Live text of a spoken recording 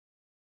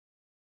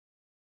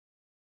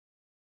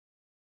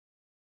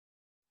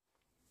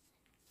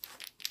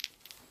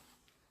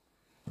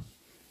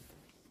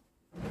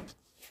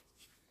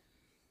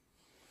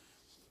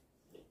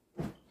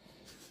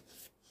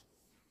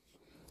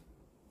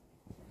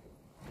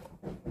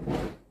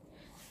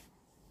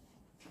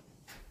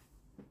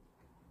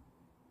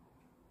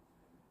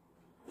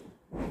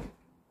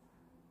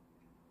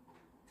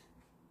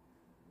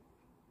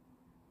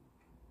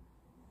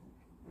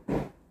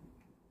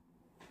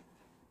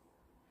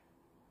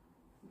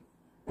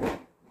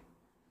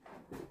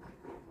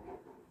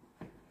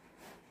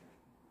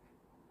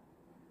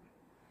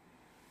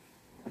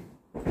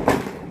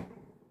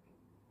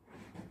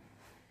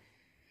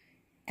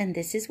And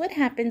this is what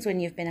happens when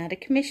you've been out of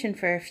commission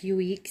for a few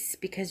weeks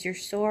because you're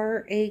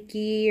sore,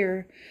 achy,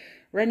 or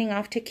running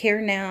off to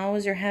Care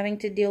Nows or having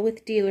to deal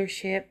with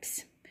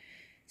dealerships.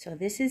 So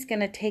this is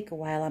going to take a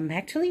while. I'm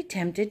actually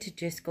tempted to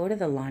just go to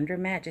the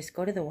laundromat, just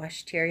go to the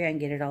washateria and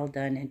get it all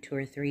done in 2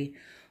 or 3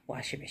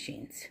 washing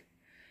machines.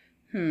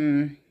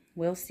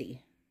 We'll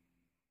see.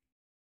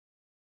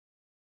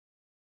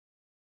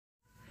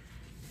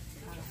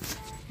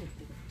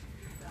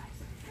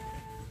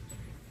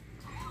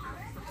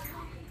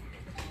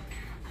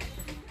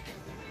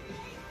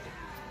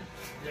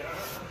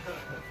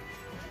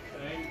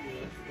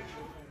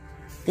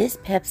 This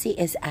Pepsi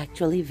is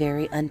actually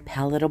very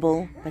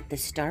unpalatable, but the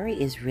Starry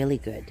is really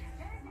good.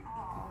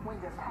 When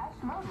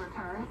Depeche Mode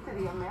returns to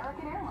the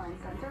American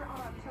Airlines Center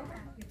on October.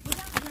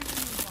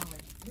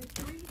 The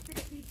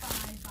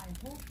 365 by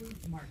Whole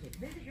Foods Market.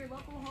 Visit your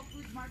local Whole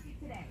Foods Market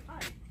today. Hi,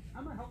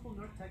 I'm a helpful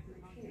North Texas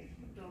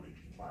building.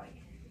 Why?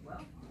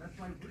 Well, that's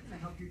why we're going to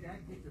help your dad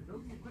get the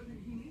building equipment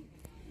he needs.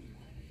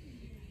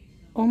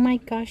 Oh my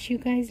gosh, you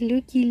guys,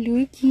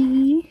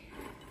 looky.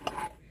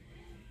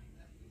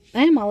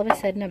 I am all of a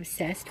sudden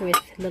obsessed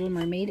with Little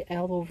Mermaid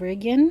all over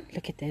again.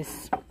 Look at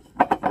this.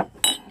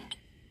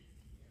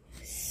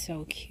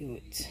 So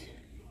cute.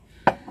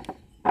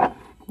 Yeah,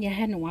 I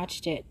hadn't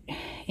watched it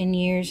in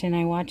years, and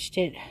I watched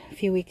it a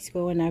few weeks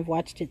ago, and I've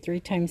watched it 3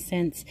 times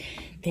since.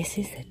 This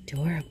is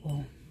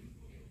adorable.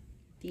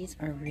 These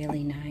are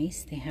really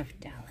nice. They have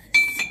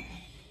Dallas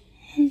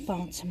and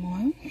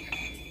Baltimore.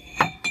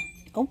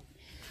 Oh,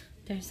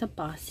 there's a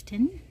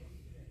Boston.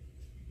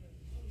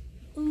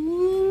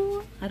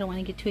 Ooh, I don't want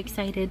to get too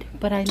excited,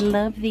 but I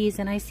love these,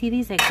 and I see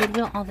these at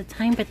Goodwill all the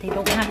time, but they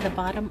don't have the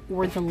bottom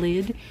or the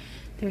lid.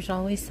 There's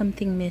always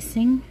something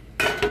missing.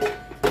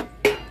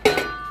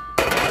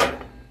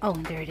 Oh,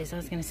 there it is. I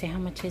was going to say, how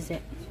much is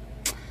it?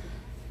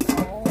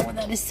 Oh,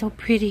 that is so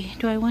pretty.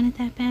 Do I want it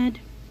that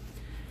bad?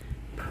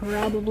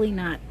 Probably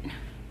not.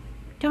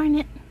 Darn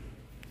it.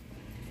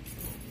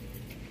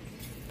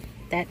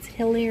 That's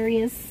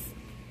hilarious.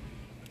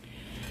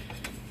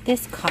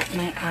 This caught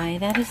my eye.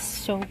 That is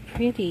so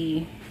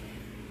pretty.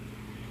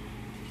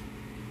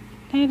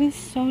 That is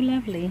so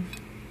lovely.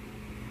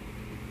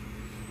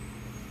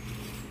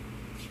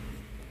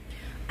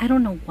 I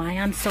don't know why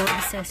I'm so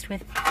obsessed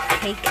with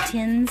cake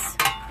tins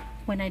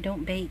when I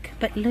don't bake.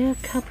 But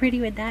look, how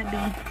pretty would that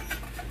be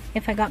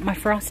if I got my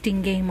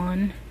frosting game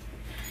on.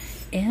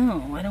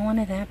 Ew, I don't want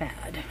it that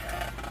bad.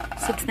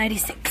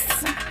 $6.96.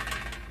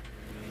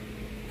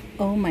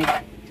 Oh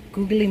my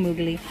googly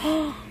moogly.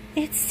 Oh,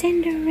 it's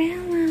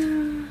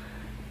Cinderella.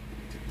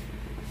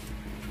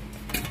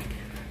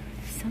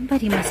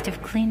 Somebody must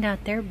have cleaned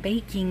out their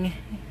baking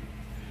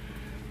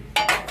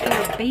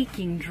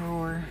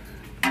drawer.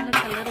 Look,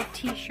 a little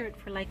t-shirt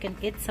for like an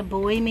It's a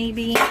Boy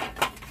maybe. Oh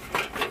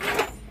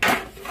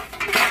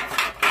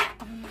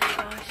my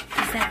gosh,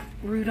 is that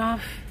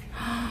Rudolph?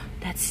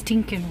 That's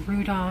stinking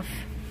Rudolph.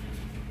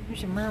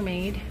 There's a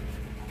mermaid.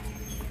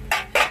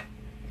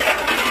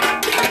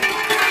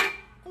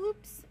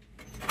 Oops.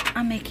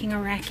 I'm making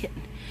a racket.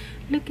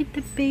 Look at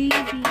the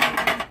baby.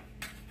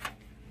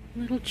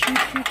 Little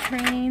choo-choo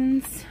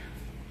trains.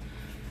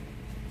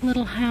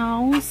 Little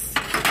house.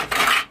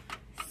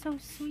 So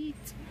sweet.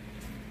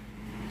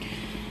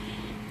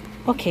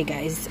 Okay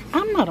guys,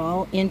 I'm not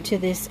all into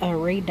this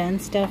Ray Dunn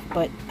stuff,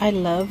 but I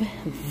love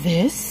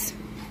this.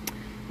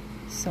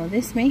 So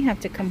this may have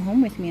to come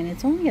home with me, and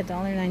it's only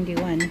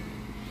 $1.91.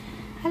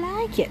 I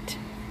like it.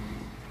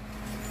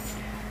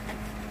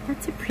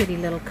 That's a pretty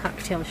little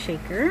cocktail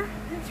shaker.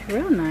 That's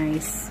real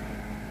nice.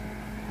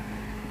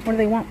 What do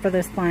they want for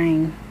this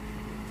thing?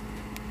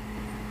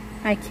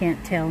 I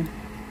can't tell.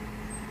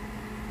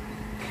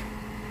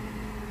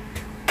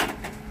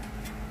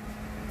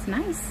 It's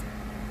nice.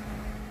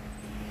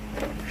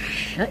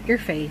 Shut your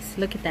face.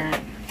 Look at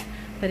that.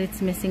 But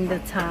it's missing the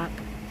top.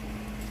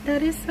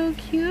 That is so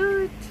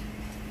cute.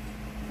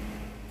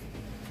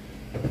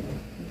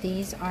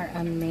 These are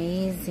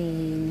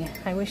amazing.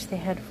 I wish they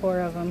had 4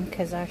 of them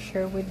because I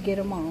sure would get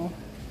them all.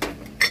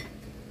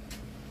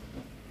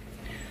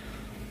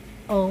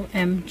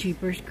 OM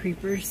Jeepers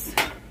Creepers.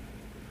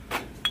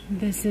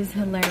 This is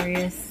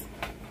hilarious.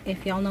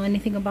 If y'all know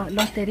anything about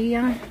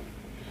Loteria,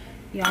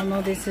 y'all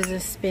know this is a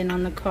spin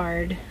on the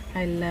card.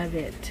 I love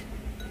it.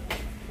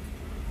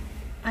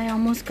 I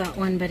almost got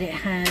one, but it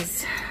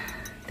has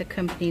the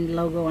company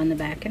logo on the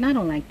back, and I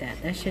don't like that.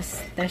 That's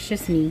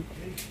just me.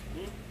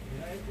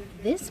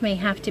 This may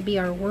have to be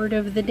our word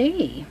of the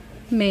day.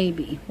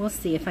 Maybe. We'll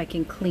see if I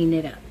can clean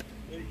it up.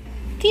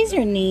 These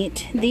are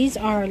neat. These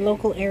are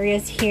local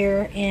areas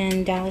here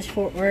in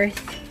Dallas-Fort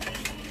Worth.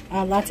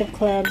 Lots of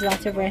clubs,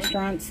 lots of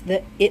restaurants.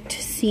 The it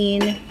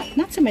scene,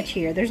 not so much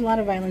here. There's a lot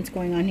of violence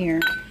going on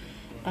here.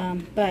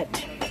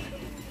 But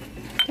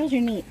those are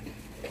neat.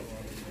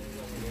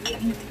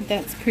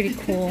 That's pretty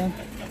cool.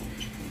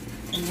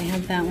 And they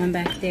have that one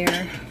back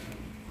there.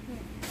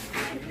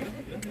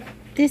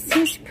 This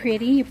is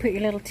pretty. You put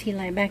your little tea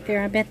light back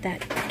there. I bet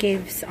that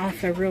gives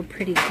off a real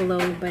pretty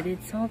glow, but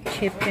it's all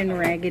chipped and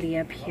raggedy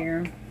up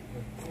here.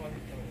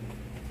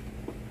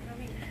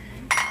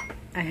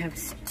 I have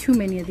too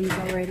many of these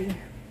already.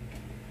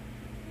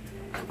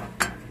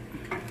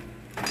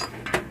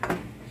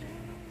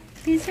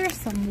 These are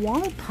some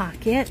wall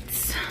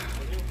pockets.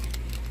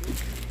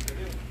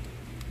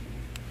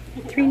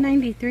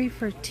 $3.93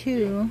 for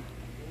 2.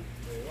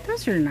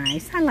 Those are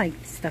nice. I like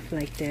stuff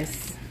like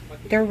this.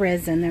 They're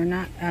resin. They're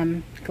not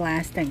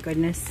glass, thank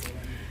goodness.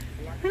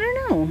 I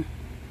don't know.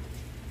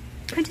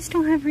 I just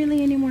don't have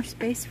really any more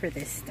space for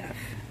this stuff.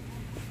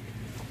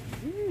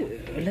 Ooh,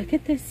 look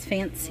at this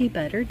fancy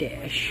butter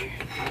dish.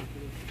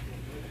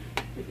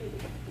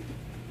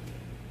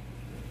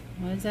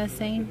 What is that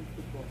saying?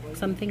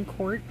 Something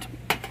quart?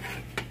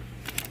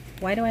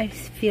 Why do I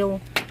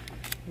feel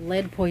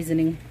lead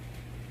poisoning?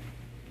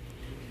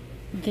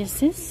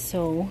 This is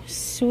so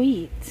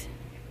sweet.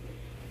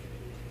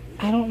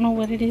 I don't know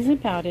what it is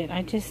about it.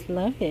 I just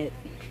love it.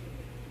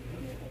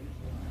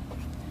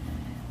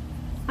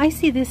 I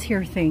see this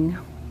here thing,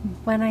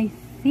 but I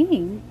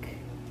think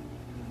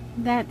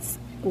that's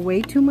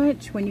way too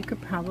much when you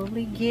could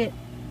probably get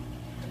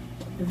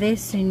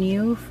this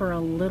new for a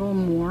little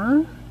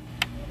more,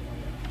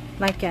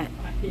 like at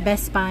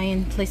Best Buy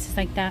and places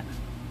like that.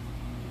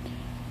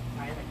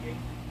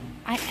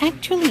 I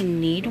actually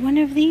need one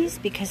of these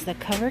because the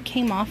cover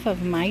came off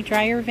of my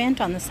dryer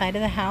vent on the side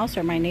of the house,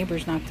 or my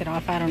neighbors knocked it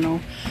off. I don't know.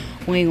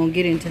 We ain't gonna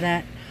get into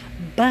that.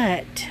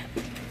 But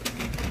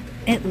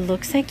it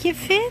looks like it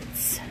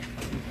fits.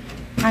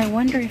 I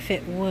wonder if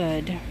it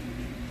would.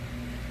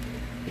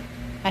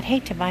 I'd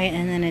hate to buy it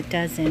and then it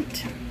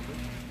doesn't.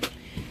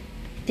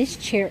 This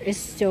chair is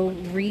so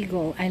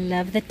regal. I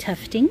love the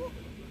tufting.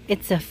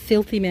 It's a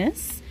filthy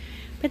mess,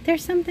 but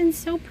there's something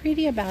so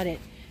pretty about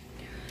it.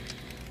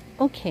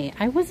 Okay,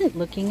 I wasn't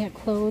looking at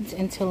clothes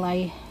until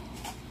I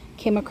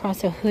came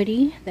across a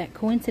hoodie that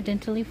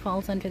coincidentally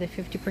falls under the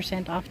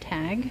 50% off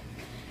tag.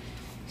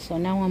 So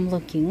now I'm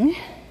looking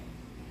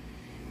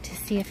to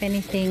see if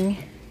anything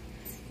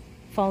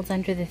falls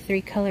under the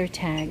 3 color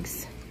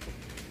tags.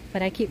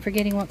 But I keep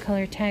forgetting what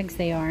color tags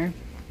they are.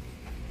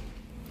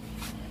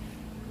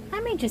 I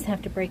may just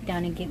have to break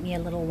down and get me a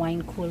little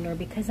wine cooler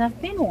because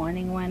I've been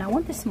wanting one. I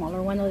want the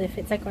smaller one though that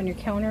fits like on your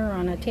counter or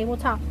on a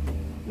tabletop,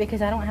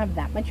 because I don't have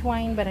that much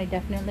wine, but I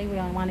definitely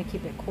want to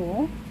keep it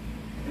cool.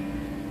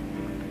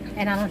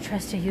 And I don't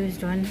trust a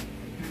used one.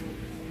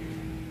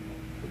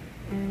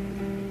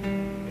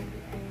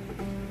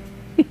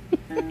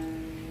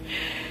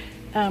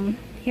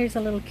 Here's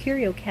a little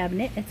curio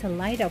cabinet. It's a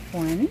light up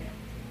one.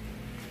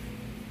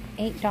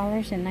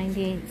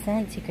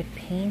 $8.98. You could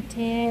paint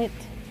it,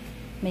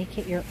 make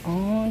it your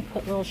own,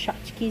 put little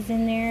tchotchkes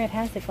in there. It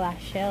has the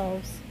glass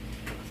shelves.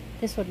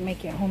 This would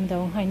make it home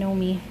though. I know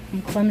me.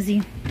 I'm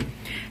clumsy.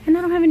 And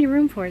I don't have any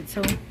room for it,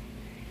 so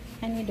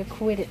I need to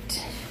quit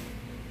it.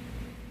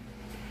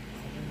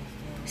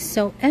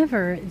 So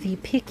ever the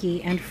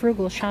picky and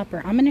frugal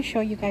shopper, I'm going to show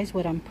you guys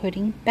what I'm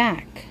putting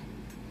back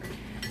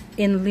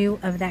in lieu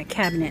of that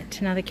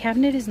cabinet. Now the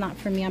cabinet is not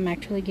for me. I'm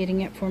actually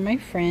getting it for my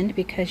friend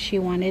because she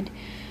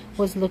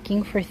was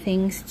looking for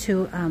things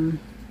to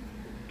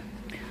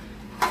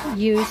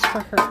use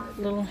for her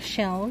little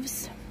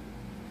shelves.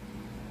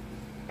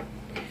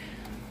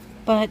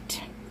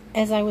 But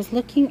as I was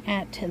looking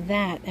at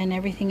that and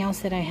everything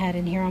else that I had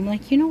in here, I'm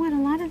like, you know what, a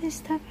lot of this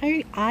stuff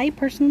I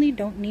personally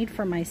don't need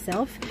for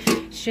myself.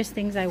 It's just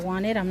things I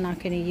wanted. I'm not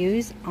going to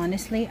use.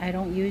 Honestly, I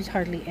don't use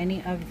hardly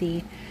any of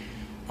the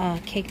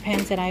cake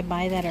pans that I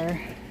buy that are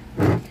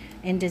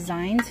in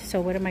designs. So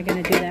what am I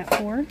going to do that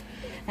for?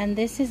 And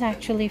this is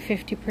actually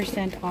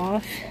 50%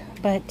 off,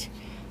 but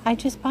I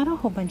just bought a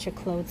whole bunch of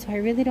clothes, so I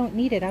really don't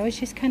need it. I was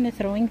just kind of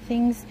throwing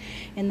things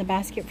in the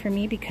basket for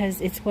me because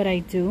it's what I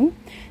do.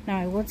 Now,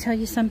 I will tell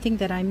you something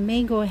that I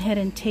may go ahead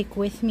and take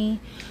with me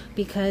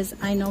because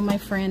I know my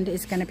friend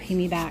is going to pay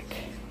me back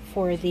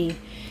for the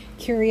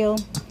curio.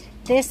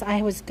 This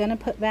I was going to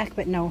put back,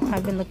 but no,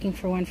 I've been looking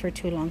for one for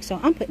too long, so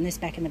I'm putting this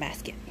back in the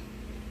basket.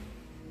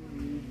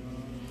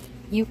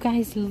 You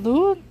guys,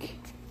 look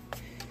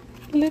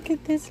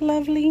at this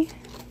lovely.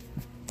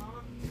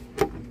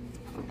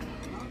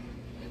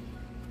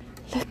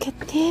 Look at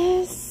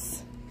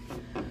this.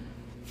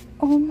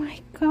 Oh my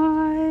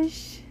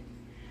gosh.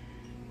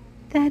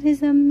 That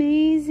is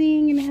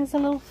amazing. And it has a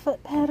little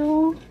foot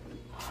pedal.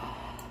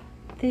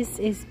 This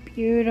is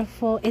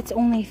beautiful. It's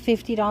only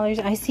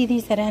 $50. I see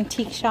these at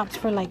antique shops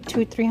for like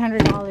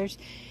 $200-300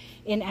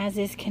 in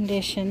as-is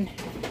condition.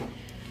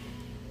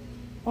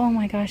 Oh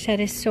my gosh, that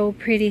is so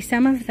pretty.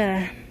 Some of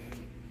the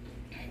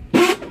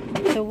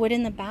wood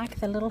in the back,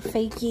 the little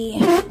fakey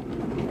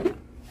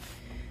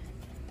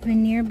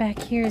veneer back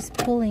here is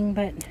pulling,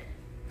 but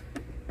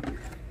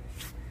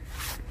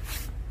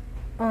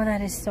oh, that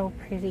is so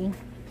pretty.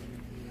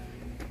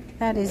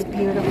 That is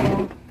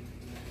beautiful.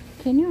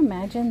 Can you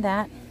imagine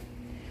that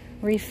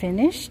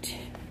refinished?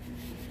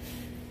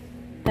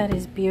 That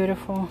is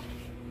beautiful.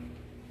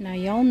 Now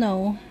y'all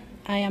know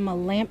I am a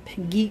lamp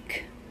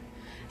geek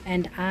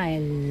and I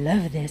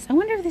love this. I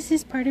wonder if this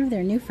is part of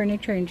their new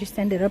furniture and just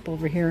ended up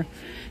over here,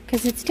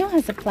 because it still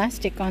has the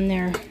plastic on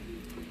their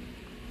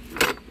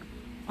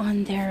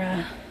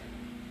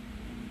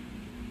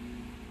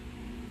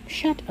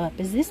Shut up.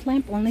 Is this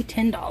lamp only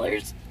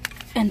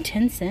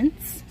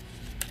 $10.10?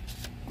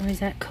 Or is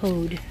that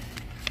code?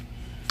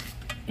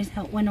 Is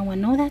that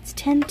 101? No, that's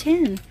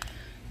 1010.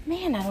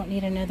 Man, I don't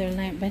need another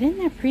lamp. But isn't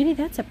that pretty?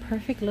 That's a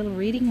perfect little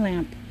reading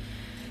lamp.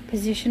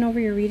 Position over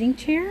your reading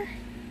chair.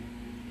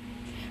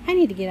 I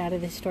need to get out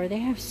of this store. They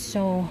have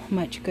so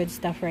much good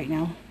stuff right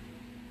now.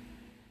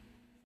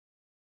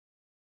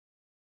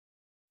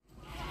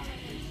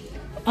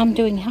 I'm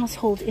doing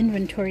household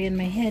inventory in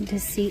my head to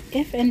see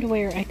if and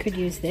where I could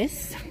use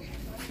this.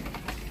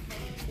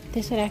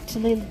 This would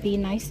actually be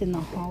nice in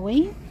the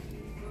hallway,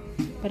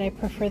 but I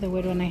prefer the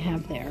wood one I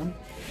have there.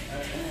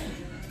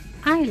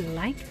 I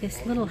like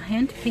this little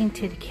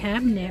hand-painted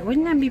cabinet.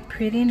 Wouldn't that be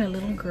pretty in a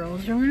little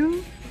girl's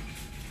room?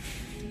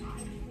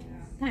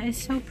 That is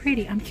so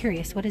pretty. I'm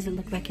curious, what does it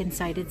look like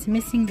inside? It's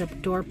missing the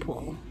door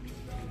pull.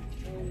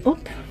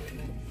 Oop.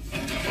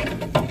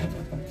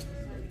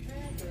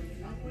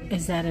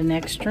 Is that an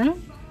extra?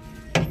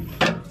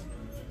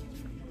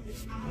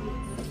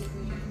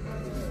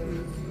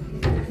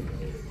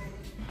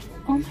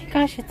 Oh my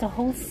gosh, it's a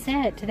whole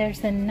set. There's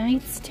the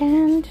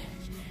nightstand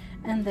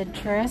and the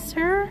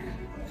dresser.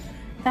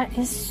 That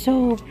is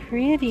so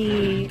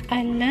pretty.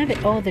 I love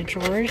it. Oh, the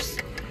drawers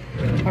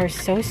are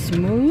so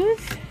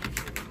smooth.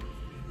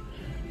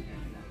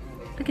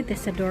 Look at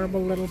this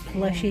adorable little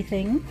plushy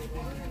thing.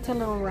 It's a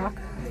little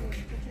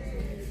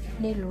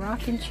little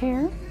rocking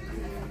chair.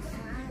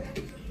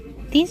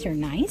 These are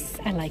nice.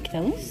 I like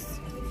those.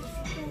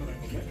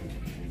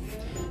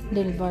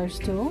 Little bar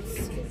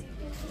stools.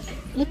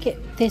 Look at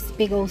this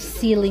big old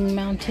ceiling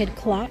mounted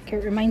clock.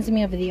 It reminds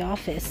me of The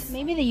Office.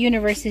 Maybe the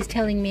universe is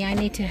telling me I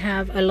need to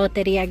have a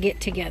loteria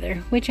get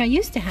together, which I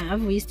used to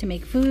have. We used to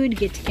make food,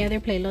 get together,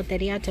 play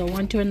loteria till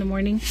 1, 2 in the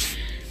morning.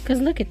 Because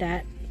look at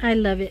that. I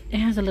love it. It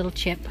has a little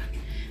chip.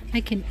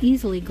 I can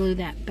easily glue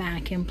that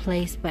back in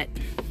place, but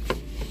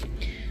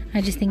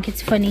I just think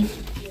it's funny.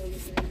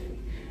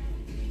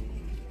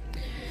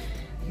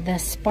 The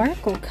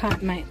sparkle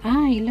caught my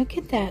eye. Look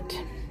at that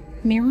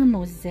mirror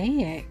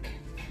mosaic.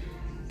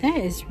 That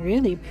is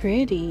really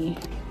pretty.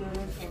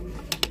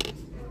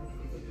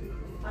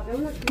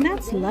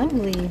 That's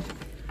lovely.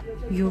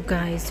 You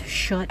guys,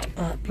 shut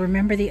up.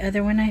 Remember the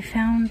other one I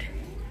found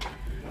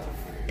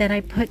that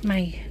I put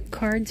my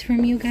cards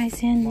from you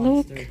guys in?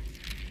 Look,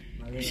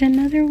 there's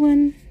another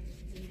one.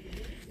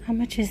 How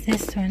much is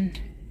this one?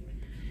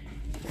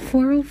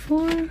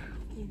 $404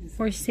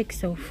 or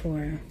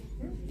 $604?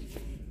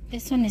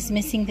 This one is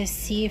missing the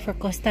C for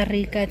Costa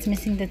Rica. It's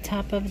missing the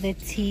top of the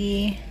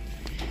T.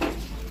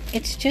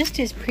 It's just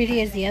as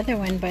pretty as the other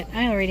one, but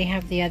I already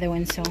have the other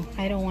one, so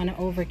I don't want to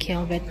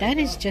overkill. But that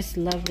is just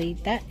lovely.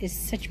 That is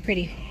such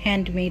pretty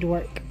handmade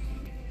work.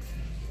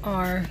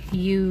 Are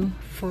you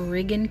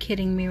friggin'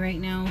 kidding me right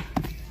now?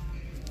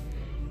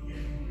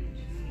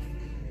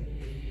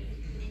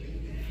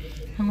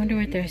 I wonder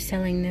what they're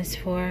selling this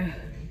for.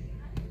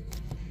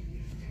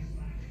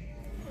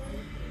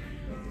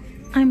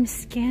 I'm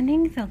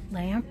scanning the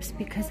lamps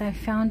because I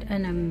found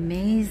an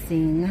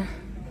amazing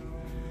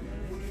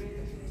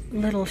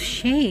little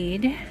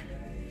shade,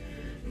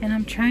 and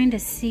I'm trying to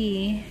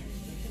see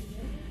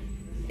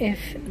if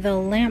the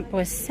lamp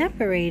was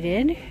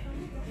separated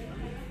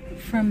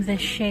from the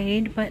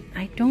shade, but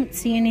I don't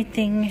see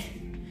anything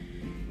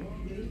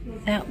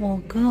that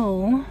will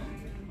go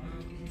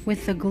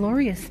with the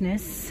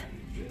gloriousness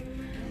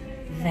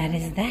that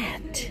is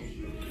that.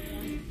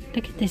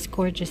 Look at this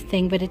gorgeous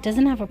thing, but it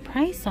doesn't have a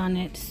price on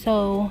it,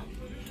 so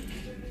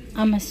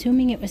I'm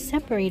assuming it was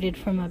separated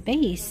from a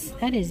base.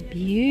 That is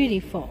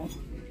beautiful.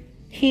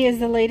 He is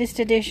the latest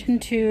addition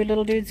to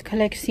Little Dude's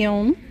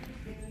collection.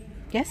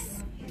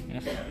 Yes?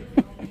 Yes.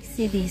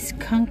 See these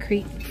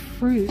concrete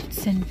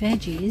fruits and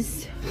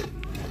veggies.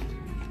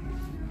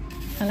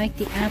 I like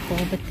the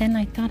apple, but then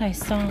I thought I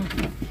saw...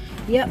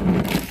 Yep.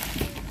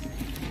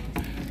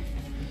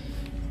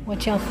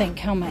 What y'all think?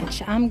 How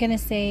much? I'm gonna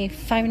say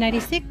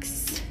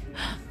 $5.96.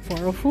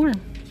 $404.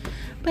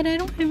 But I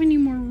don't have any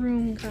more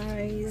room,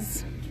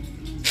 guys.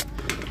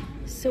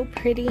 So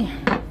pretty.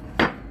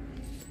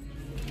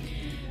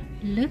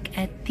 Look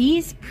at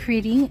these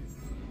pretty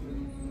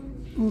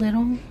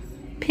little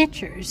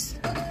pictures.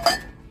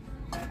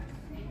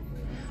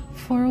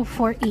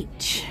 $404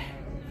 each.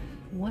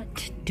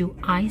 What do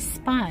I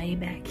spy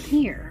back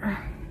here?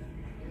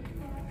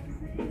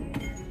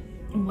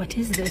 What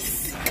is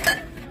this?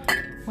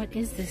 What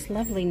is this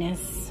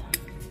loveliness?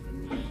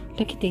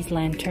 Look at these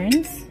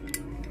lanterns.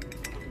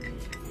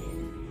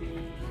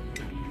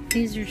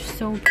 These are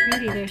so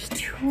pretty. There's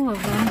 2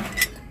 of them.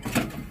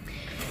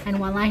 And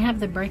while I have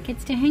the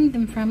brackets to hang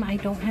them from, I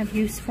don't have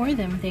use for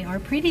them. They are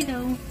pretty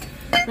though.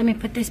 Let me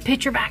put this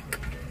picture back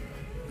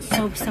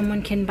so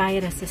someone can buy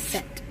it as a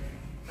set.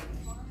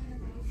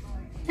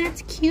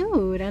 That's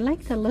cute. I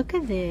like the look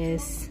of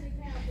this.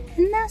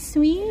 Isn't that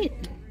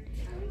sweet?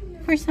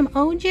 For some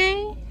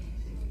OJ?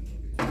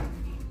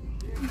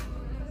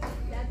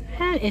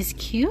 That is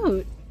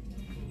cute.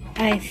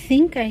 I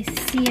think I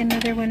see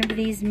another one of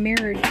these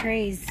mirrored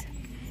trays.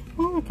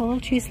 Oh, look, a little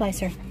cheese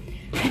slicer.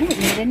 I don't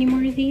need any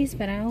more of these,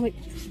 but I always...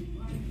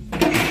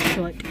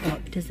 look. Oh,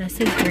 does that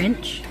say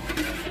Grinch?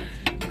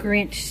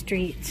 Grinch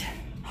Street.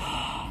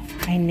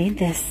 I need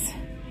this.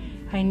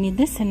 I need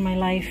this in my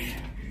life.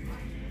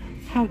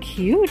 How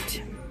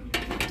cute.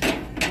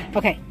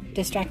 Okay,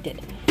 distracted.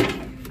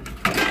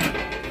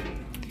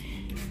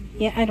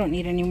 Yeah, I don't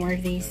need any more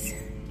of these.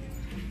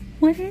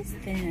 What is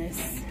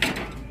this?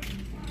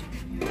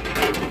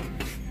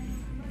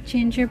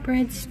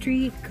 Gingerbread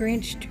Street,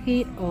 Grinch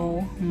Street.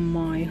 Oh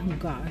my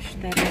gosh,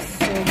 that is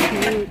so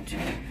cute.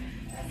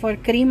 For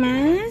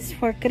cremas,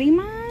 for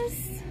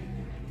cremas.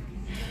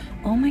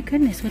 Oh my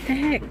goodness, what the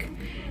heck?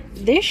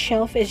 This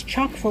shelf is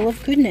chock full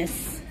of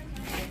goodness.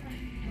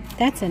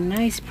 That's a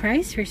nice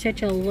price for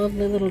such a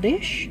lovely little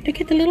dish. Look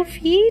at the little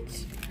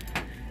feet.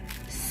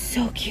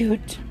 So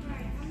cute.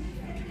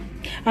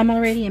 I'm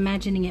already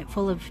imagining it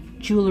full of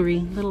jewelry,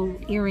 little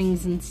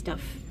earrings and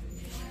stuff.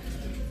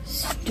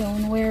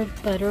 Stoneware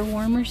butter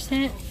warmer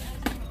set.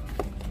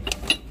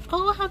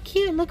 Oh, how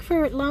cute. Look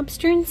for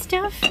lobster and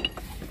stuff.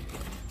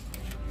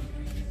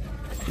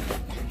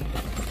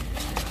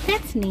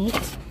 That's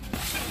neat.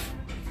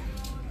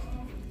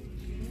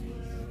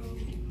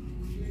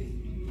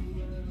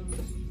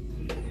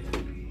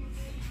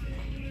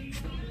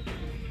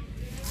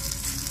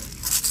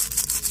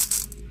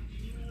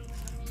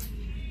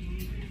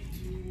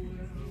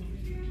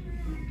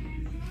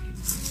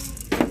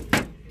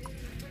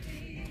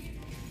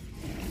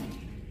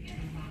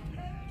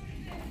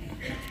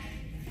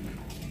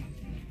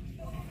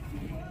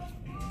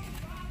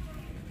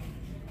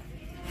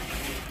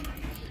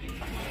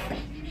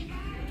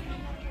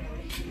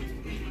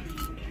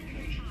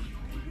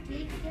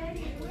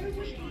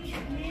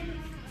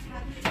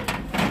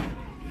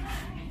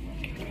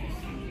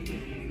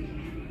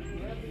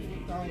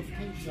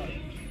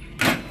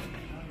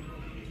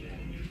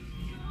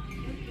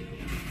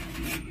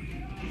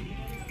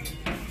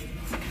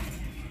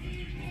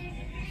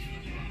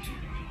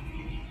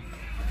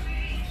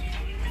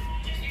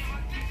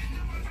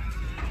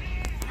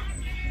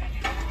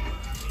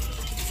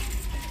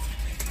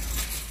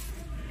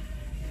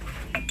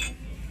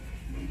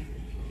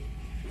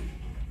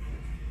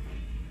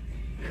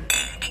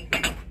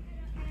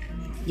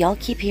 Y'all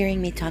keep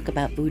hearing me talk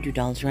about voodoo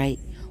dolls, right?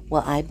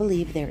 Well, I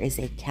believe there is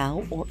a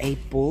cow or a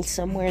bull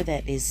somewhere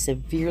that is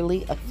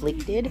severely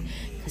afflicted.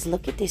 Because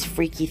look at this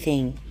freaky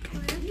thing.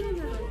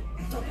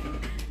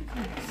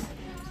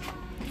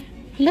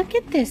 Look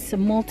at this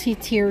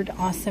multi-tiered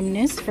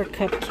awesomeness for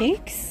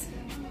cupcakes.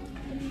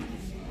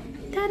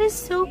 That is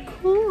so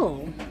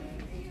cool.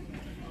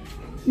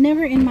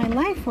 Never in my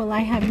life will I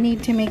have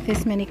need to make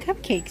this many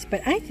cupcakes,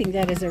 but I think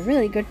that is a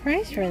really good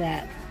price for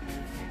that.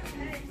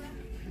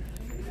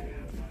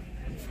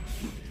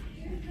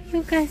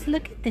 You guys,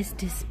 look at this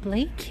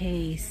display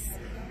case.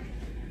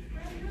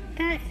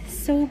 That is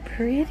so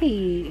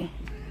pretty.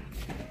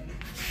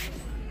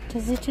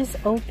 Does it just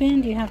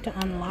open? Do you have to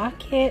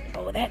unlock it?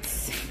 Oh, that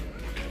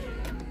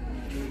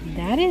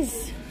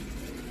is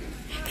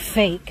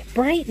fake.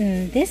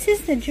 Brighton, this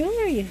is the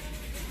jewelry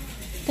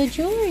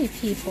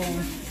people.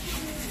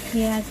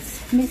 Yeah,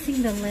 it's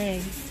missing the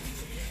legs.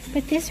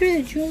 But these were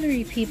the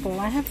jewelry people.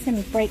 I have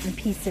some Brighton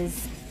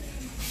pieces.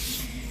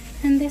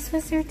 And this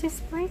was their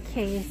display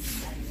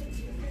case.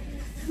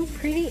 How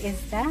pretty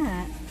is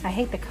that? I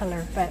hate the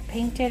color, but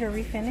painted or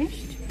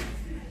refinished.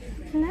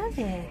 Love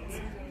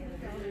it.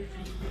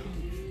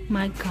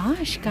 My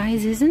gosh,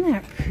 guys, isn't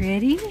that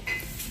pretty?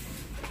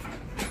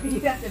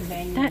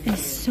 That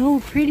is so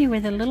pretty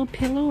with a little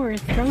pillow or a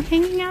throat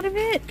hanging out of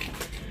it.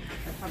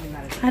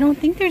 I don't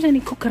think there's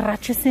any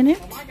cucarachas in it.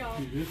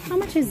 How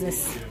much is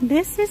this?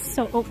 This is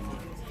so... Oh,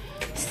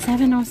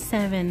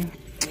 $7.07.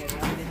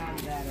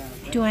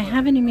 Do I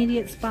have an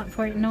immediate spot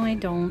for it? No, I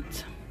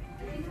don't.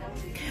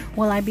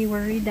 Will I be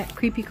worried that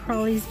creepy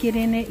crawlies get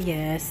in it?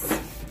 Yes.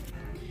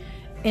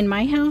 In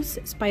my house,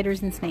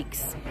 spiders and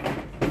snakes.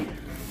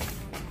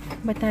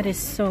 But that is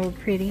so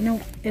pretty.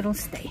 No, it'll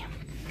stay.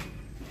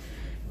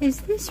 Is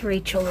this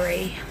Rachel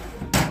Ray?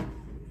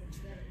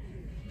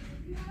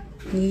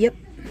 Yep.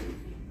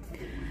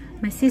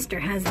 My sister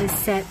has this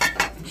set.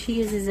 She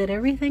uses it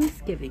every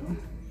Thanksgiving.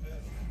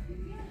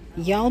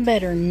 Y'all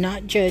better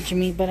not judge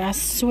me, but I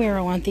swear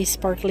I want these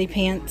sparkly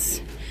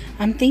pants.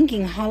 I'm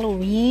thinking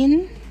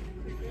Halloween.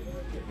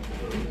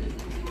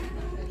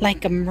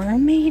 Like a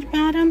mermaid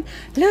bottom.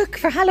 Look,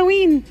 for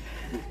Halloween.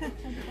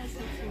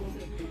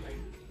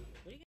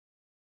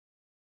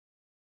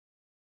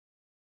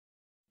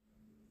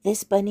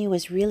 This bunny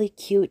was really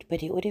cute,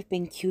 but it would have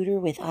been cuter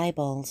with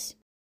eyeballs.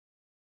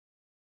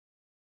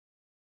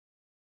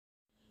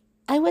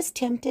 I was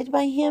tempted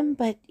by him,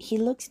 but he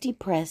looks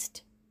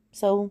depressed,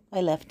 so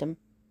I left him.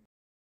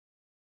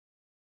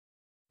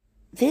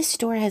 This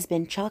store has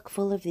been chock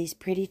full of these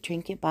pretty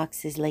trinket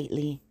boxes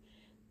lately.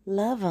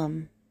 Love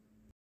them.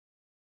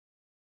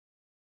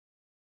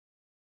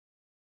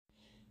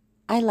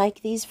 I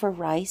like these for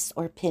rice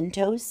or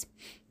pintos,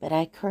 but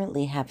I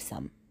currently have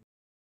some.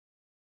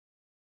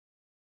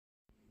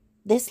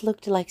 This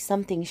looked like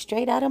something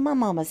straight out of my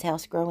mama's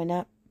house growing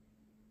up.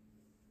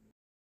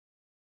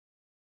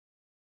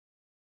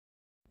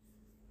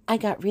 I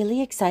got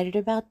really excited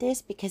about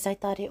this because I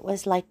thought it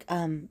was like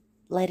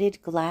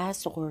leaded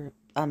glass or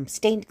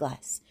stained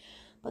glass.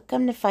 But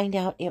come to find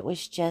out, it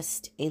was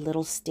just a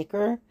little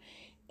sticker,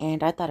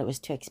 and I thought it was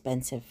too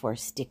expensive for a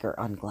sticker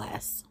on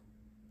glass.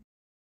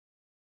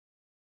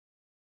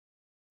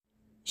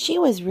 She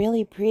was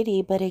really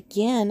pretty, but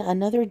again,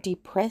 another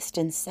depressed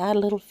and sad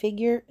little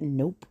figure.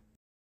 Nope.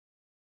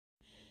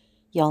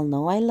 Y'all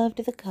know I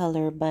loved the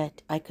color,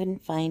 but I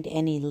couldn't find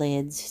any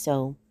lids,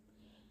 so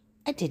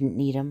I didn't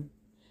need them.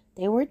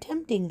 They were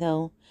tempting,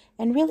 though,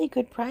 and really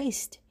good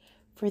priced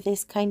for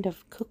this kind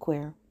of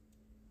cookware.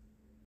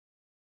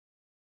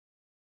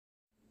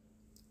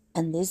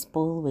 And this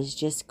bowl was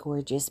just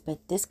gorgeous,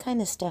 but this kind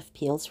of stuff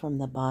peels from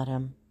the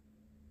bottom.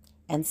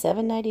 And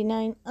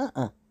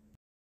 $7.99?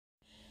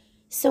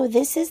 So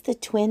this is the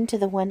twin to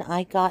the one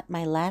I got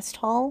my last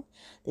haul.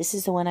 This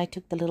is the one I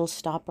took the little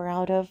stopper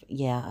out of.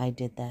 Yeah, I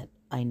did that.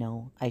 I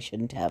know, I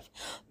shouldn't have.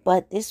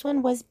 But this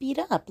one was beat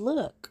up,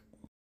 look.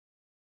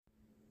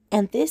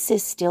 And this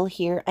is still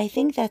here. I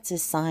think that's a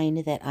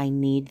sign that I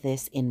need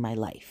this in my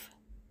life.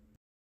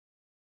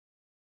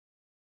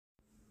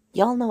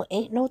 Y'all know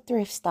ain't no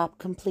thrift stop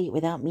complete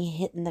without me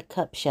hitting the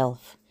cup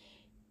shelf.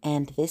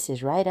 And this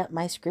is right up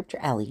my scripture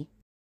alley.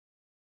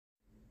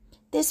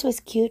 This was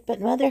cute,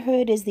 but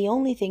motherhood is the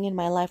only thing in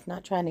my life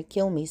not trying to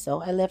kill me,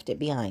 so I left it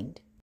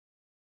behind.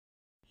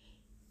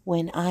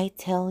 When I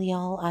tell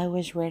y'all I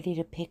was ready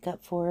to pick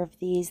up 4 of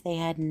these, they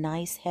had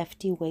nice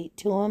hefty weight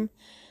to them,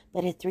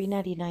 but at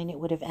 $3.99 it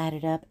would have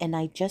added up, and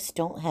I just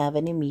don't have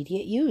an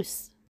immediate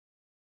use.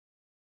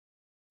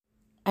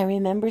 I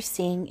remember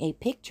seeing a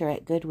picture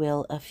at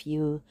Goodwill a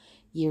few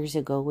years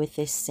ago with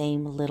this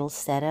same little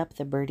setup,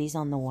 the birdies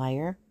on the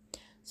wire,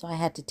 so I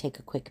had to take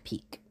a quick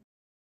peek.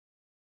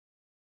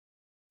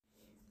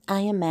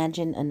 I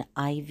imagine an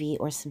ivy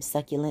or some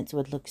succulents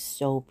would look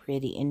so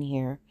pretty in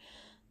here,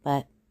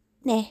 but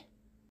nah.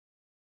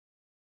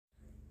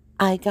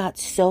 I got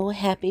so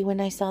happy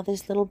when I saw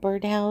this little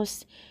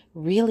birdhouse,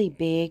 really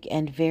big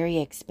and very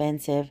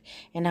expensive,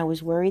 and I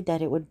was worried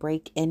that it would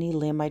break any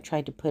limb I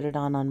tried to put it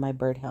on my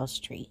birdhouse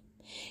tree.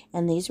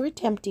 And these were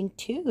tempting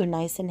too,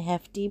 nice and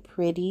hefty,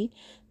 pretty,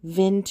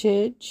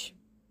 vintage.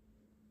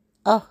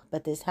 Oh,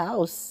 but this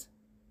house.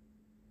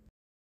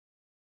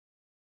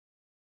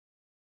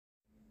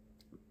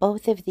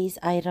 Both of these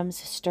items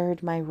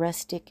stirred my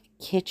rustic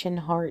kitchen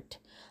heart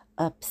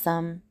up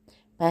some,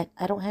 but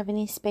I don't have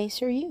any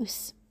space or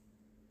use.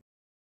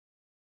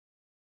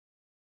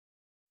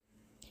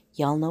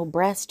 Y'all know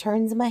brass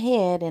turns my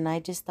head, and I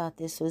just thought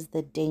this was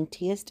the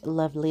daintiest,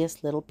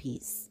 loveliest little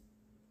piece.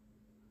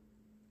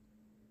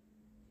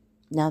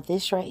 Now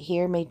this right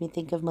here made me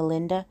think of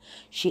Melinda.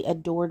 She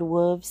adored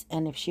wolves,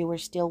 and if she were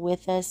still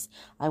with us,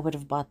 I would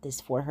have bought this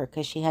for her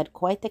because she had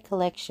quite the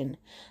collection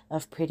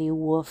of pretty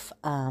wolf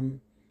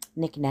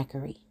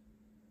knickknackery.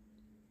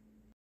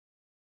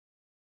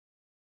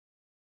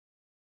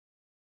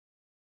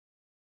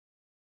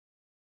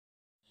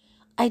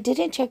 I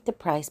didn't check the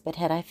price, but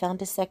had I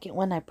found a second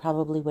one, I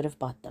probably would have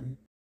bought them.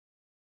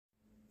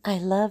 I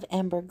love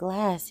amber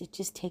glass. It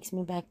just takes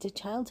me back to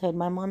childhood.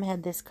 My mom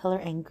had this color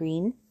and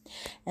green,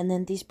 and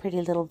then these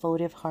pretty little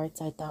votive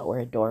hearts I thought were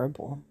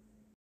adorable.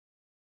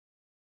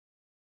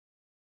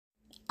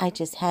 I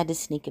just had to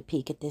sneak a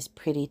peek at this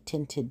pretty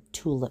tinted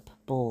tulip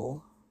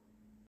bowl.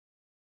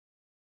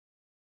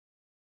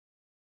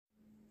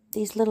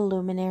 These little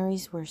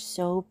luminaries were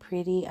so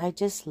pretty. I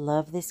just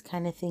love this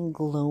kind of thing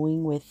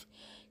glowing with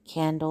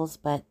candles,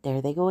 but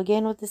there they go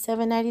again with the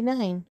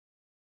 $7.99.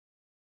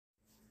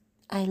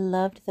 I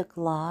loved the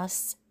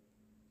gloss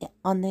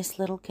on this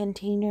little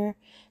container,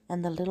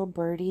 and the little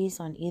birdies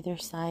on either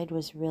side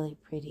was really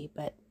pretty,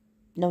 but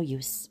no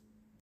use.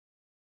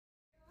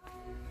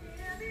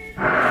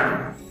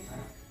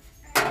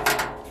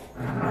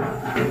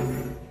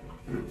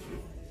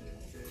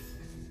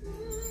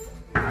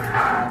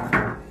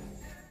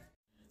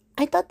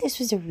 I thought this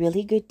was a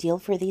really good deal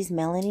for these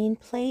melamine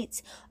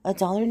plates,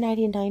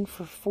 $1.99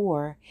 for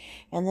 4,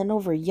 and then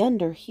over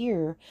yonder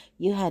here,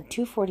 you had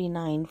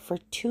 $2.49 for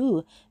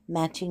 2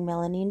 matching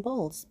melamine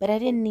bowls, but I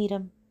didn't need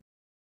them.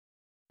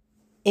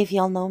 If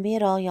y'all know me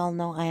at all, y'all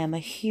know I am a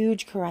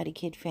huge Karate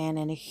Kid fan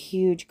and a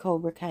huge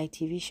Cobra Kai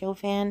TV show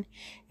fan,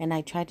 and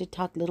I tried to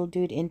talk little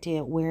dude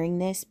into wearing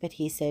this, but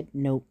he said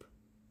nope.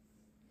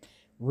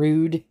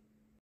 Rude.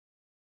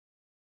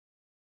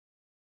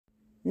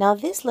 Now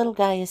this little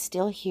guy is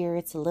still here.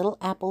 It's a little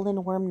apple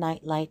and worm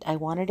nightlight. I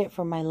wanted it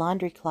for my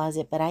laundry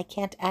closet, but I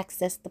can't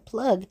access the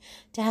plug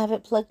to have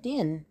it plugged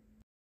in.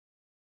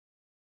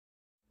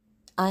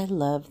 I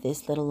love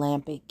this little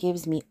lamp. It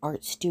gives me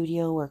art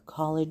studio or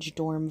college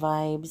dorm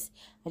vibes.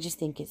 I just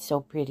think it's so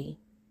pretty.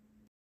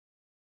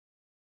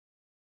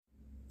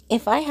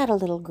 If I had a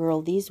little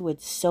girl, these would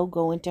so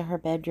go into her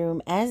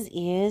bedroom. As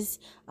is,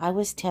 I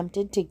was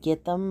tempted to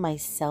get them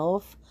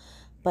myself,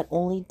 but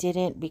only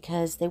didn't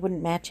because they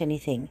wouldn't match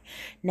anything.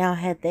 Now,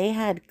 had they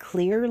had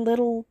clear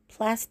little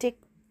plastic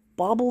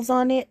baubles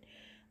on it,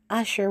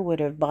 I sure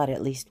would have bought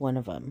at least one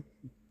of them.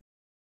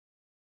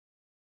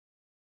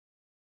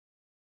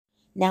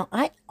 Now,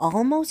 I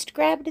almost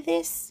grabbed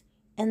this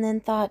and then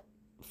thought,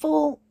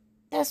 fool,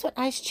 that's what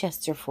ice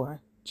chests are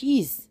for.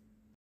 Jeez.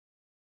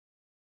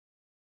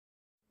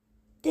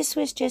 This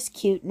was just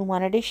cute and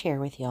wanted to share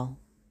with y'all.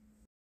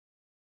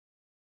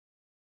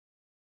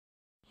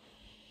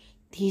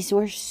 These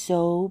were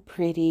so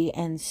pretty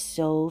and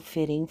so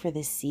fitting for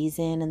the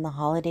season and the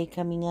holiday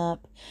coming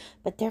up.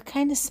 But they're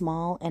kind of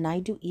small and I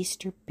do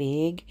Easter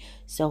big.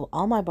 So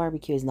all my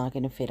barbecue is not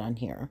going to fit on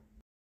here.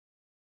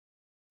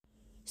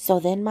 So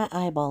then my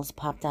eyeballs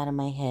popped out of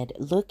my head.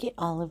 Look at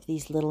all of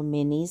these little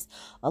minis.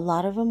 A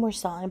lot of them were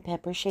salt and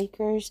pepper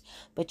shakers.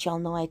 But y'all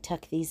know I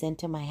tuck these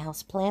into my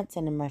house plants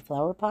and in my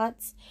flower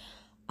pots.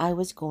 I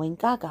was going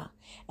gaga.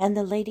 And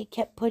the lady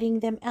kept putting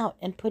them out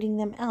and putting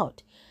them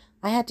out.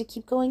 I had to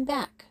keep going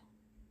back.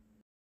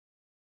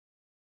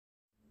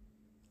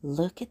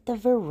 Look at the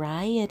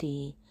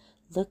variety.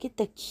 Look at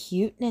the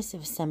cuteness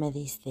of some of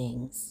these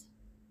things.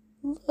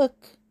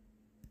 Look.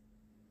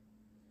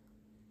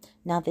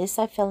 Now this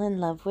I fell in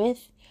love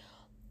with,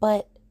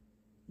 but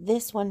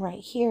this one right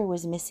here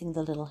was missing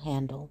the little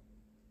handle.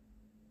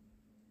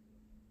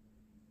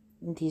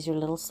 And these are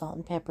little salt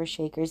and pepper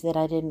shakers that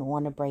I didn't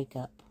want to break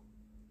up.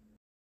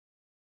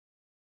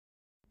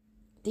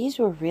 These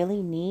were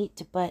really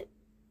neat, but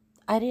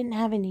I didn't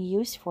have any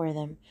use for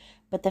them,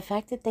 but the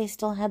fact that they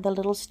still had the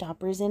little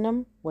stoppers in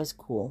them was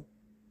cool.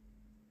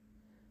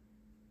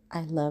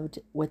 I loved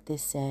what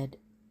this said.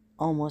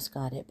 Almost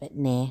got it, but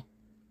nah.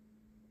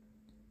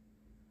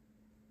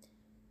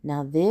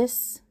 Now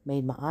this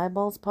made my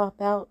eyeballs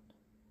pop out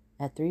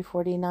at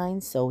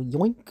 $3.49, so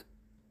yoink.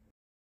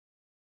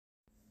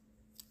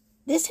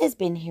 This has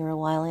been here a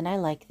while and I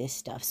like this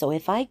stuff. So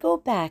if I go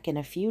back in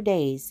a few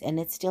days and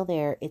it's still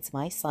there, it's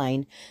my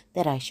sign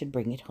that I should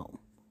bring it home.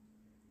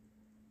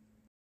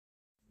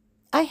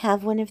 I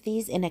have one of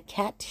these in a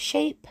cat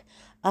shape.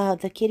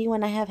 The kitty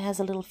one I have has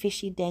a little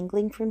fishy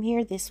dangling from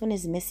here. This one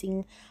is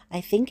missing,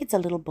 I think it's a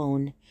little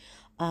bone.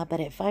 But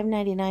at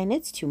 $5.99,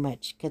 it's too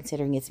much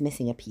considering it's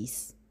missing a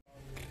piece.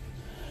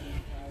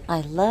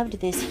 I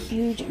loved this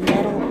huge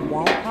metal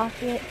wall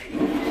pocket,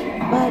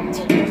 but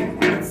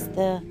it's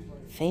the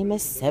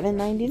famous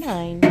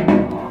 $7.99.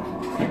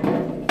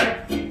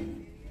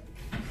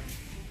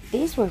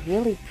 These were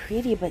really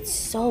pretty, but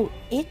so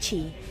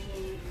itchy.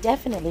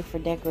 Definitely for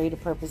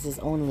decorative purposes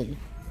only.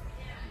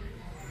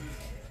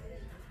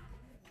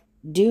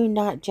 Do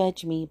not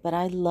judge me, but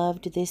I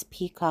loved this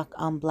peacock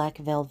on black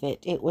velvet.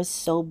 It was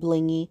so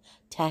blingy,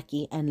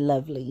 tacky, and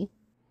lovely.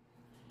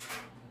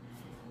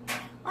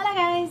 Hola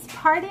guys,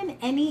 pardon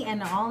any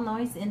and all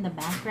noise in the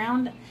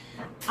background.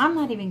 I'm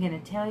not even going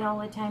to tell y'all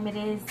what time it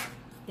is.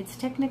 It's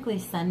technically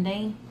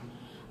Sunday.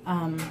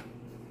 I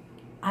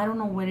don't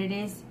know what it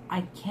is.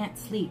 I can't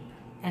sleep.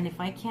 And if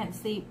I can't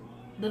sleep,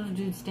 little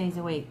dude stays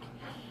awake.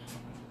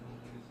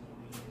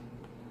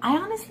 I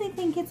honestly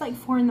think it's like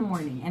 4 in the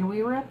morning, and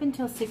we were up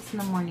until 6 in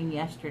the morning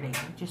yesterday,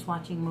 just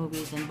watching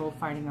movies and bull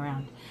farting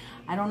around.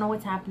 I don't know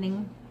what's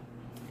happening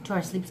to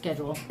our sleep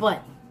schedule,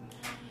 but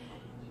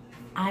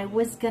I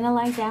was gonna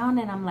lie down,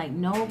 and I'm like,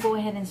 no, go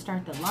ahead and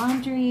start the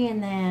laundry.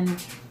 And then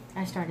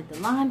I started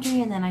the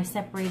laundry, and then I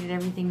separated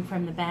everything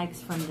from the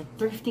bags from the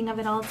thrifting of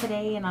it all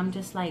today, and I'm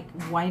just like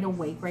wide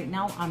awake right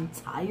now. I'm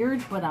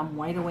tired, but I'm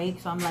wide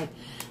awake, so I'm like,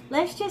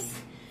 let's just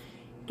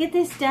get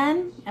this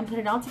done and put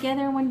it all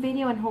together in one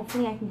video, and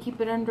hopefully I can keep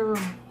it under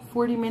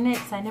 40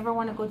 minutes. I never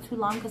want to go too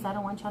long because I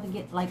don't want y'all to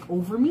get like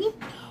over me.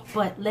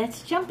 But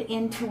let's jump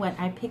into what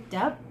I picked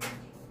up.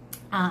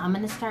 I'm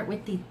going to start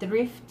with the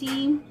Thrift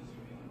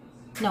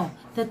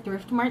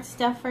Mart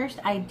stuff first.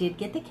 I did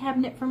get the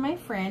cabinet from my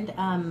friend.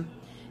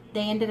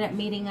 They ended up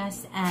meeting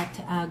us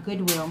at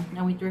Goodwill,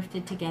 and we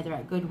thrifted together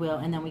at Goodwill,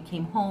 and then we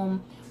came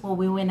home. Well,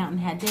 we went out and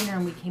had dinner,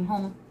 and we came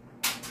home,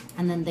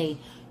 and then they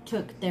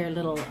took their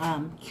little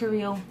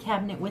curio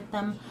cabinet with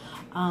them.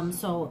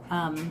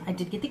 I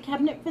did get the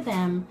cabinet for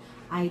them.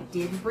 I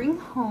did bring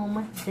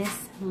home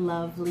this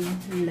lovely,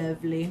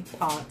 lovely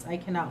pot. I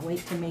cannot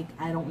wait to make,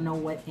 I don't know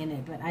what in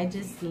it, but I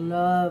just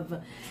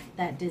love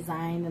that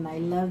design, and I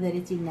love that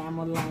it's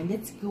enamel lined.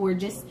 It's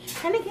gorgeous.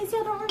 And in case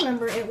y'all don't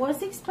remember, it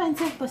was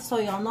expensive, but so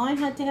y'all know I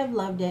had to have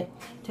loved it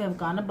to have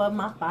gone above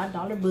my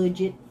 $5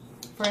 budget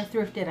for a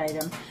thrifted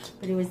item.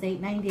 But it was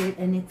 $8.98,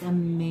 and it's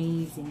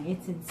amazing.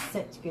 It's in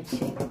such good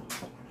shape.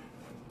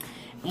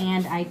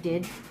 And I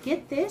did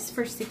get this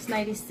for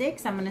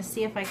 $6.96. I'm going to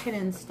see if I can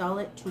install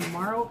it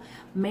tomorrow.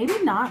 Maybe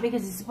not,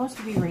 because it's supposed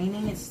to be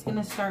raining. It's going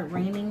to start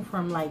raining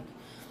from like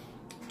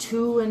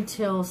 2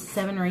 until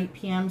 7 or 8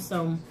 p.m.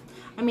 So,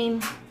 I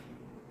mean,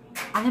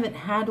 I haven't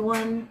had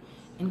one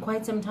in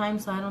quite some time,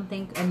 so I don't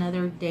think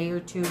another day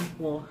or two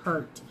will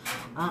hurt.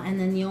 And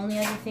then the only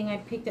other thing I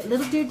picked up,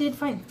 little dude did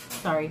find,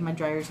 sorry, my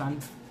dryer's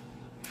on.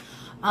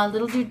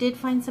 Little dude did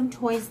find some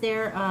toys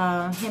there.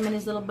 Him and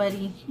his little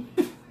buddy,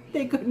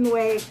 they couldn't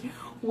wait.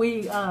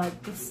 We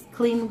just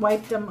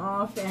wiped them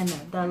off, and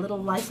the little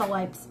Lysol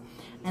wipes,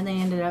 and they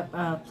ended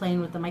up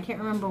playing with them. I can't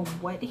remember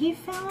what he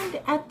found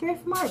at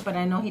Thrift Mart, but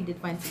I know he did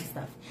find some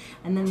stuff.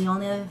 And then the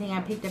only other thing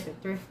I picked up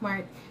at Thrift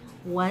Mart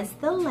was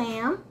the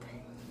lamp.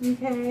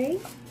 Okay.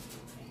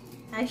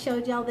 I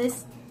showed y'all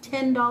this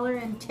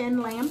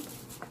 $10.10 lamp.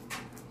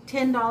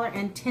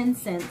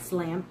 $10.10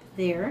 lamp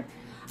there.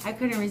 I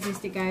couldn't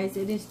resist it, guys.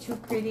 It is too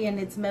pretty, and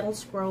it's metal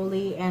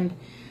scrolly, and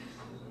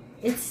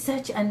it's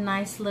such a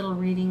nice little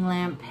reading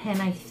lamp.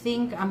 And I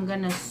think I'm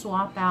gonna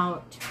swap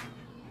out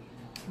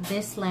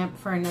this lamp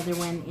for another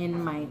one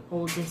in my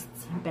oldest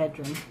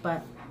bedroom.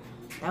 But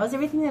that was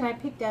everything that I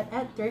picked up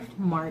at Thrift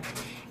Mart.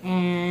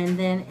 And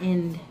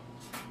then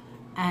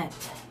at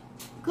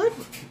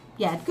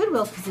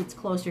Goodwill, because it's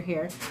closer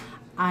here,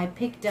 I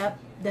picked up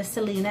the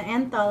Selena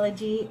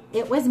anthology.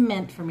 It was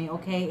meant for me,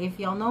 okay? If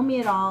y'all know me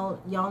at all,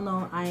 y'all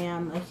know I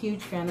am a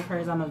huge fan of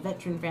hers. I'm a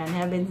veteran fan,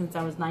 have been since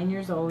I was 9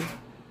 years old.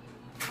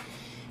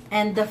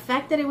 And the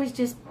fact that it was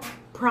just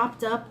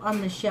propped up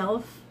on the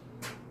shelf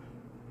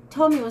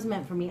told me it was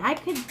meant for me. I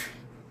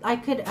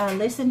could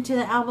listen to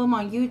the album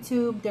on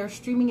YouTube. They're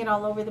streaming it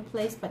all over the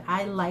place, but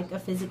I like a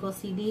physical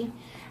CD.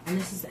 And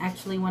this is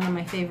actually one of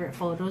my favorite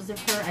photos of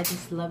her. I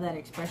just love that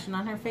expression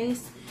on her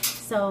face.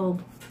 So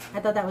I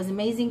thought that was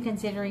amazing,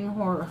 considering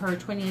her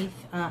 28th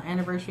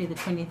anniversary. The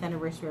 20th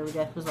anniversary of her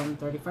death was on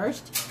the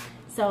 31st.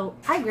 So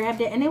I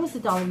grabbed it, and it was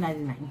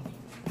 $1.99.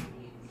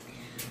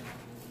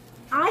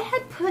 I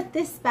had put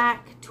this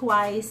back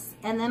twice,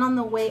 and then on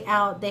the way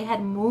out, they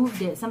had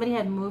moved it. Somebody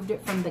had moved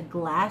it from the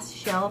glass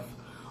shelf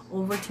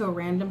over to a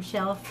random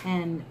shelf,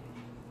 and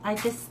I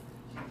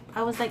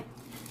was like,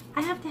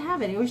 I have to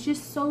have it. It was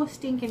just so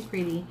stinking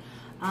pretty.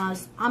 I'm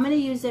going to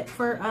use it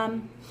for,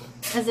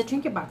 as a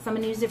trinket box. I'm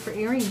going to use it for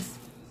earrings.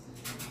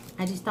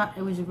 I just thought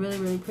it was really,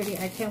 really pretty.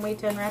 I can't wait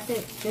to unwrap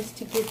it just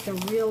to get the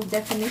real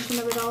definition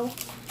of it all.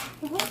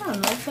 Well, hold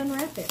on, let's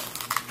unwrap it.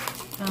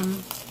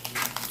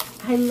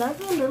 I love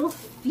the little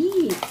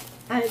feet.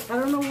 I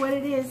don't know what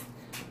it is.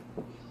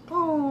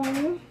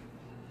 Oh.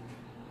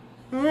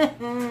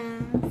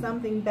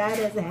 Something bad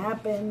has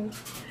happened.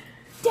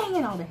 Dang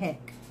it all to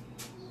heck.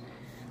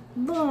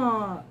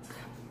 Look.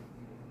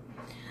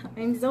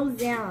 I'm so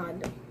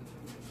sad.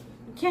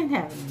 Can't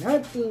have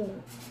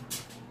nothing.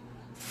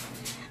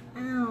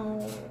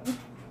 Ow.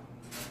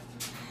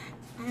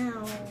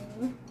 Ow.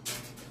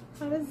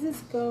 How does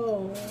this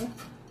go?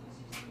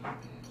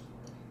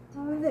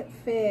 How is it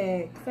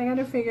fixed? I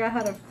gotta figure out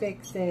how to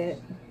fix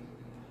it.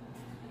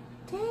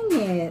 Dang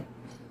it.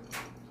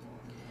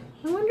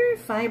 I wonder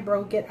if I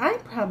broke it. I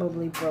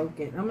probably broke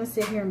it. I'm gonna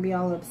sit here and be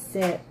all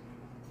upset.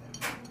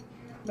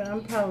 But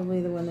I'm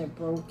probably the one that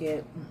broke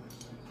it.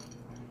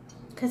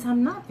 Because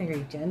I'm not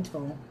very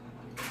gentle.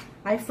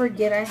 I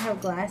forget I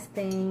have glass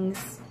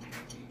things.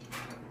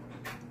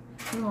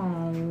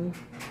 Oh.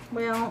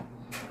 Well,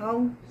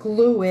 I'll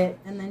glue it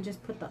and then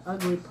just put the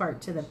ugly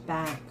part to the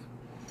back.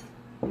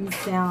 I'm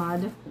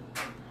sad.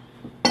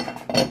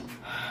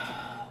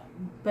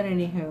 But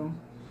anywho,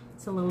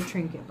 it's a little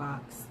trinket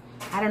box.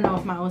 I don't know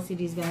if my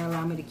OCD is going to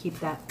allow me to keep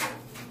that.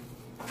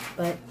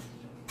 But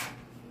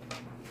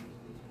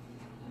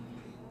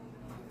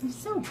it's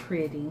so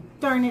pretty.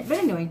 Darn it. But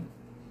anyway,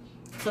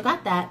 so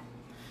got that.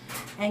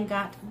 And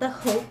got the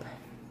Hope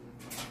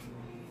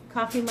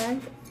coffee mug.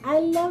 I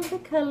love the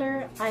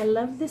color. I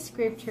love the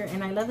scripture.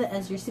 And I love it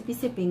as you're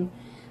sipping.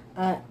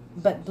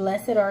 But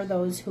blessed are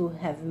those who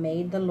have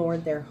made the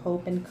Lord their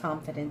hope and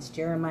confidence.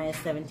 Jeremiah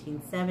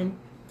 17:7.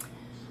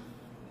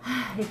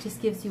 It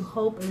just gives you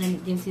hope, and then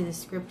it gives you the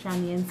scripture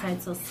on the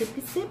inside. So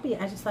sippy.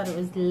 I just thought it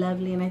was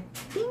lovely, and I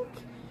think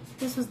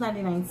this was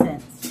 99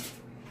 cents.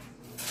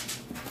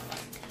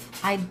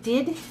 I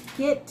did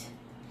get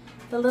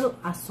the little,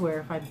 I swear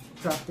if I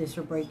drop this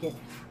or break it,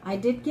 I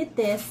did get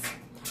this.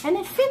 And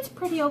it fits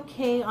pretty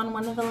okay on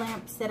one of the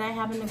lamps that I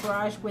have in the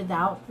garage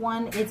without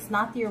one. It's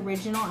not the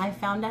original. I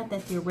found out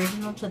that the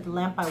original to the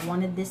lamp I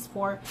wanted this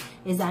for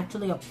is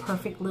actually a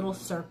perfect little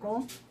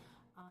circle.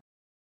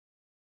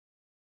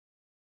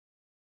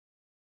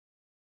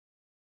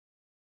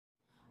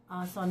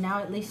 So now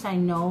at least I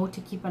know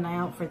to keep an eye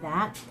out for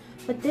that.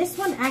 But this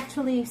one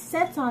actually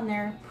sets on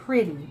there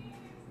pretty.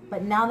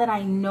 But now that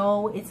I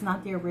know it's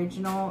not the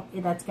original,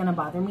 that's going to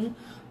bother me.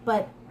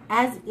 But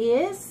as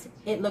is,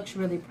 it looks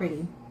really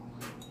pretty.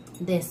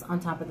 This on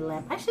top of the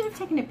lamp. I should have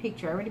taken a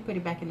picture. I already put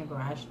it back in the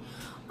garage.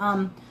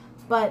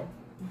 But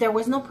there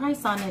was no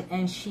price on it,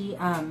 and she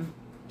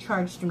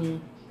charged me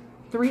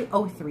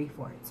 $3.03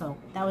 for it. So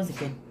that was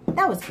good.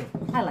 That was good.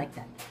 I like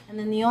that. And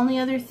then the only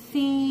other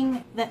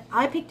thing that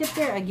I picked up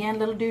there, again,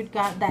 little dude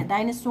got that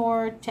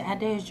dinosaur to add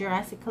to his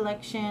Jurassic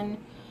collection,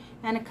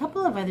 and a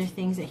couple of other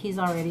things that he's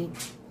already,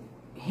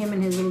 him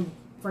and his little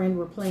friend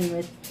were playing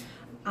with.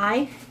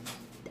 I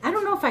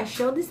don't know if I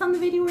showed this on the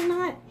video or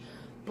not,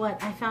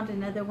 but I found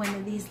another one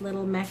of these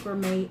little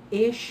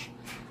macrame-ish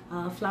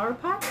flower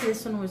pots.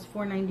 This one was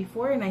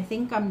 $4.94, and I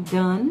think I'm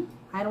done.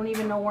 I don't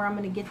even know where I'm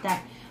going to get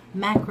that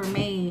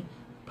macrame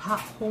pot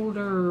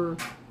holder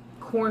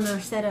corner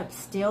set up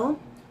still,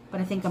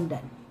 but I think I'm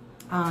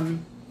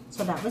done.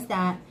 So that was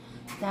that.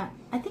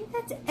 I think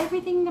that's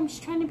everything. I'm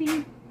just trying to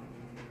be,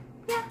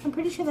 yeah, I'm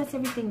pretty sure that's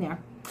everything there.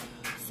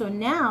 So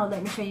now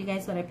let me show you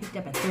guys what I picked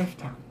up at Thrift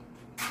Town.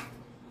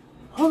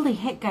 Holy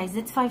heck, guys,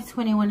 it's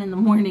 5:21 in the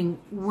morning.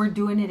 We're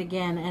doing it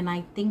again, and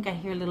I think I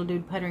hear little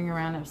dude puttering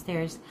around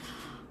upstairs.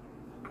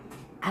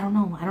 I don't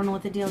know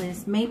what the deal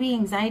is. Maybe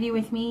anxiety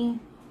with me,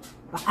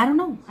 but I don't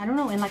know.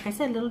 And like I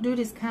said, little dude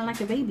is kind of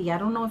like a baby. I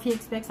don't know if he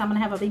expects I'm gonna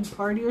have a big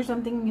party or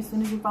something as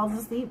soon as he falls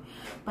asleep,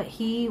 but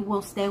he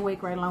will stay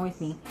awake right along with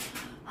me.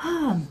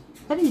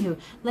 But anywho,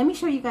 let me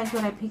show you guys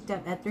what I picked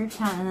up at Thrift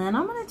Town, and then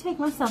I'm gonna take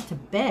myself to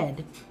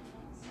bed.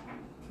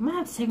 I'm gonna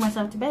have to take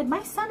myself to bed.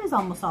 My son is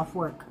almost off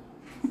work.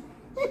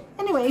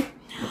 Anyway,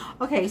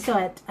 okay, so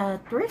at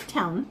Thrift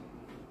Town,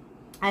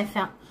 I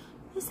found,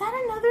 is that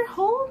another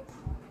Hope?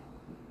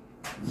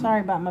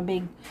 Sorry about my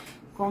big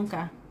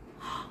gonka.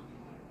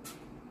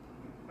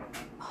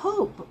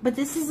 Hope, but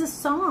this is a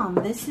psalm.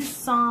 This is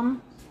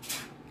Psalm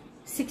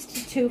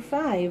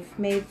 62:5.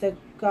 May the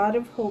God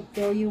of hope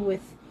fill you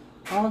with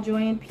all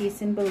joy and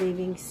peace in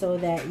believing, so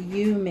that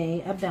you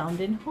may abound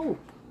in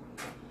hope.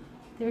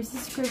 There's a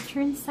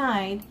scripture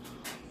inside.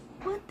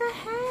 What the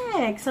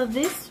heck? So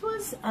this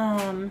was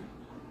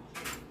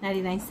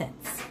 99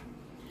 cents.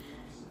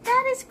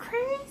 That is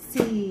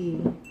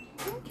crazy.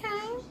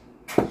 Okay.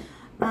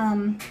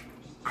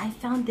 I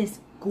found this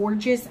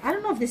gorgeous, I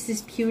don't know if this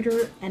is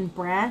pewter and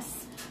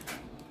brass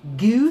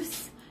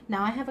goose.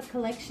 Now I have a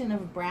collection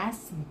of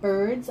brass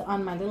birds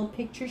on my little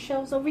picture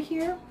shelves over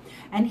here.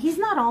 And he's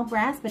not all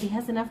brass, but he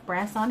has enough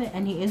brass on it,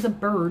 and he is a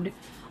bird.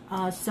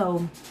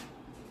 So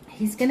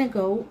he's gonna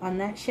go on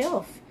that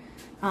shelf.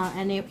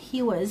 And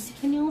he was,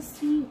 can you all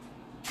see?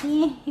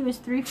 He was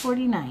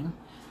 $3.49.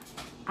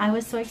 I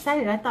was so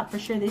excited. I thought for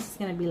sure this is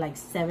gonna be like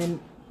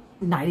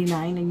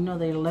 $7.99, and you know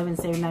they're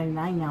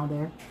 $11.99 now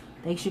there.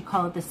 They should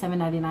call it the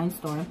 $7.99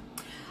 store.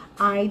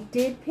 I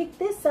did pick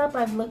this up.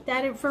 I've looked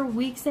at it for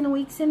weeks and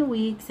weeks and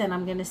weeks, and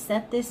I'm gonna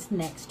set this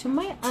next to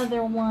my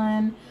other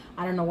one.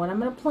 I don't know what I'm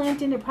gonna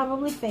plant in it.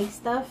 Probably fake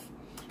stuff,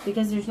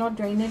 because there's no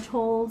drainage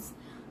holes,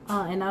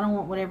 and I don't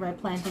want whatever I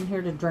plant in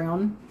here to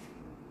drown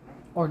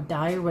or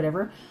die or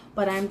whatever.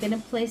 But I'm gonna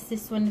place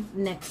this one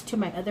next to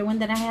my other one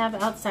that I have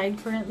outside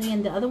currently,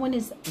 and the other one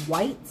is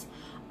white,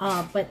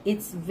 but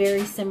it's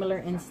very similar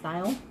in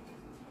style,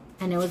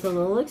 and it was a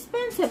little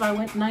expensive. I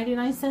went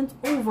 99 cents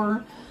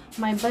over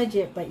my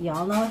budget, but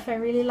y'all know if I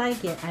really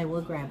like it, I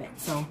will grab it.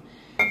 So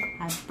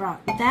I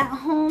brought that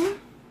home.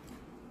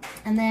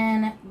 And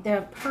then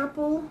the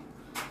purple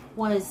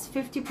was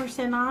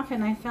 50% off,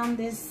 and I found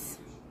this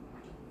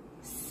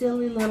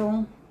silly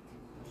little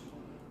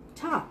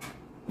top.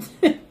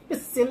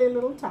 Silly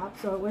little top.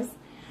 So it was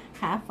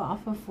half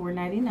off of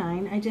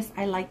 $4.99.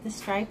 I like the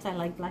stripes. I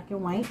like black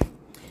and white.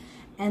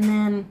 And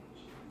then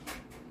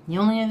the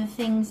only other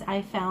things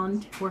I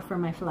found were for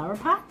my flower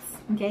pots.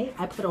 Okay,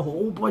 I put a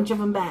whole bunch of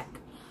them back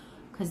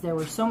because there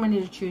were so many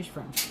to choose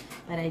from.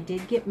 But I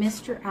did get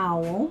Mr.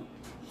 Owl.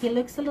 He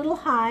looks a little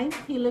high.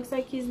 He looks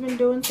like he's been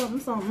doing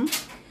something.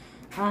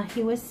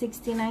 He was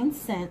 69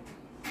 cents.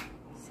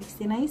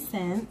 69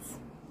 cents.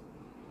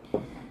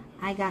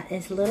 I got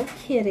this little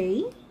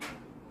kitty.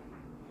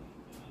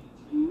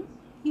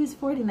 He was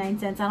 49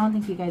 cents. I don't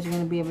think you guys are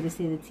going to be able to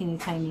see the teeny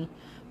tiny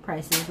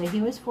prices, but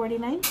he was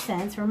 49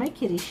 cents for my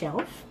kitty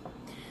shelf.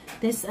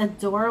 This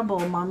adorable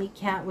mommy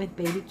cat with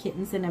baby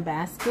kittens in a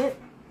basket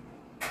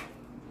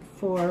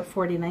for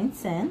 49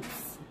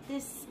 cents.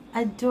 This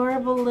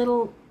adorable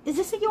little, is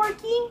this a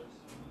Yorkie?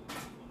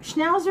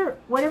 Schnauzer,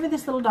 whatever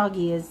this little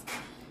doggy is.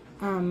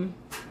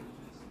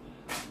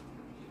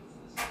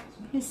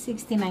 It's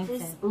 69 cents.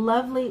 This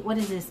lovely, what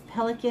is this,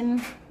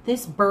 pelican?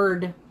 This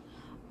bird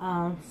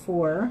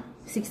for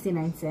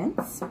 69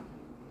 cents.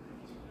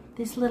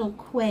 This little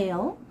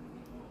quail,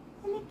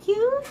 isn't it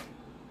cute?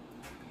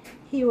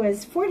 He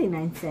was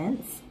 49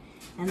 cents.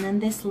 And then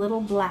this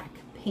little black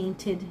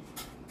painted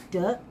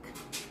duck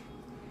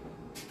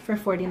for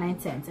 49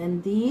 cents.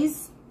 And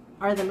these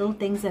are the little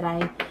things that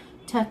I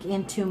tuck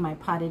into my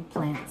potted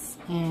plants.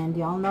 And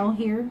y'all know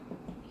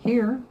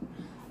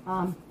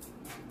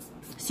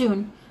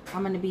soon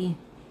I'm going to be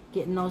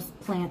getting those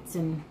plants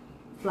and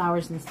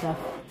flowers and stuff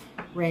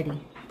ready.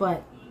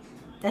 But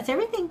that's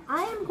everything.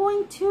 I am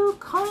going to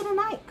call it a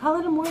night. Call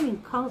it a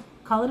morning. Call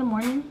it a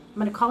morning. I'm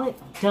going to call it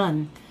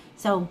done.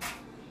 So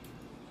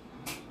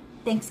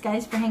thanks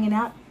guys for hanging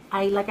out.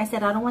 Like I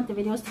said, I don't want the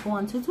videos to go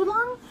on too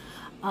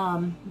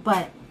long.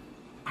 But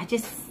I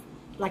just,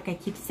 like I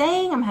keep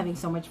saying, I'm having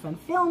so much fun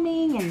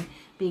filming and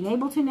being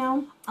able to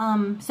now.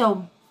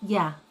 So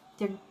yeah,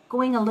 they're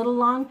going a little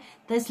long.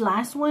 This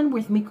last one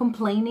with me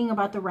complaining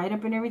about the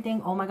write-up and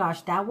everything, oh my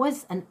gosh, that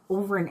was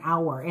over an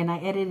hour, and I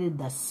edited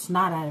the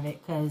snot out of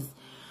it because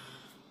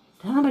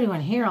nobody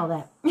want to hear all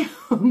that.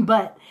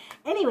 But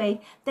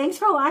anyway, thanks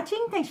for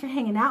watching. Thanks for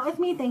hanging out with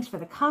me. Thanks for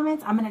the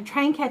comments. I'm going to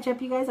try and catch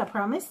up, you guys, I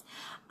promise.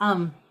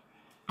 I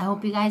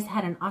hope you guys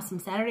had an awesome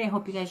Saturday. I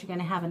hope you guys are going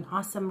to have an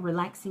awesome,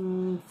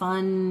 relaxing,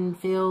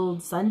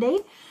 fun-filled Sunday.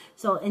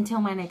 So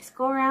until my next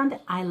go-around,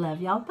 I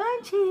love y'all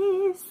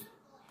bunches.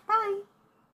 Bye.